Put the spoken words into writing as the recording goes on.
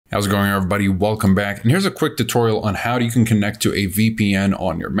How's it going, everybody? Welcome back. And here's a quick tutorial on how you can connect to a VPN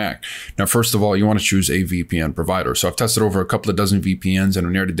on your Mac. Now, first of all, you want to choose a VPN provider. So I've tested over a couple of dozen VPNs and I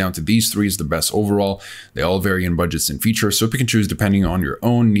narrowed it down to these three as the best overall. They all vary in budgets and features, so you can choose depending on your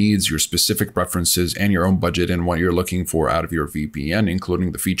own needs, your specific preferences, and your own budget and what you're looking for out of your VPN,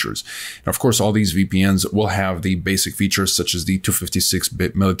 including the features. And of course, all these VPNs will have the basic features such as the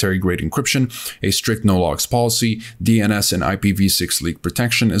 256-bit military-grade encryption, a strict no-logs policy, DNS and IPv6 leak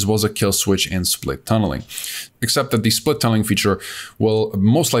protection, as well as a kill switch and split tunneling. Except that the split tunneling feature will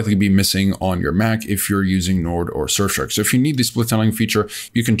most likely be missing on your Mac if you're using Nord or Surfshark. So if you need the split tunneling feature,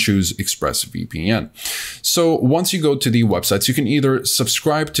 you can choose ExpressVPN. So once you go to the websites, you can either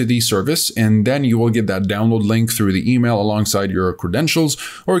subscribe to the service and then you will get that download link through the email alongside your credentials,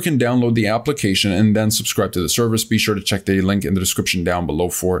 or you can download the application and then subscribe to the service. Be sure to check the link in the description down below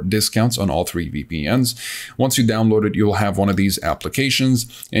for discounts on all three VPNs. Once you download it, you'll have one of these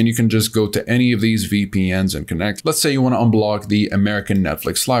applications and you can just go to any of these VPNs and connect. Let's say you want to unblock the American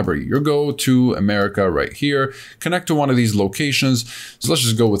Netflix library. You go to America right here, connect to one of these locations. So let's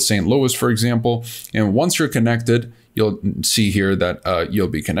just go with St. Louis, for example. And once you're connected, you'll see here that you'll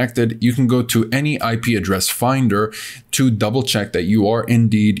be connected. You can go to any IP address finder to double check that you are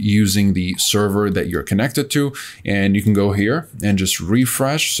indeed using the server that you're connected to. And you can go here and just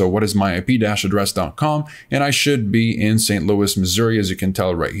refresh. So what is my IP-address.com? And I should be in St. Louis, Missouri, as you can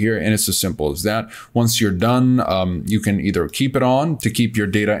tell right here. And it's as simple as that. Once you're done, you can either keep it on to keep your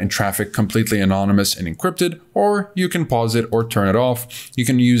data and traffic completely anonymous and encrypted, or you can pause it or turn it off. You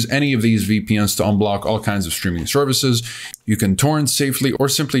can use any of these VPNs to unblock all kinds of streaming services. You can torrent safely or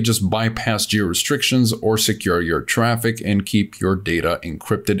simply just bypass geo restrictions or secure your traffic and keep your data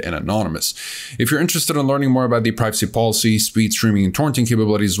encrypted and anonymous. If you're interested in learning more about the privacy policy, speed streaming, and torrenting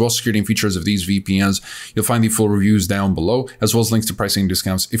capabilities, as well as security and features of these VPNs, you'll find the full reviews down below, as well as links to pricing and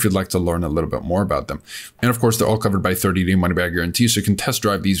discounts if you'd like to learn a little bit more about them. And of course, they're all covered by 30-day money-back guarantee, so you can test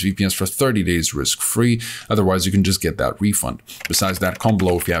drive these VPNs for 30 days risk-free. Otherwise, you can just get that refund. Besides that, comment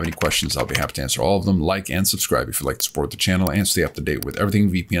below if you have any questions. I'll be happy to answer all of them. Like and subscribe if you'd like to support the channel and stay up to date with everything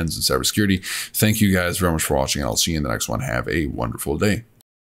VPNs and cybersecurity. Thank you guys very much for watching, and I'll see you in the next one. Have a wonderful day.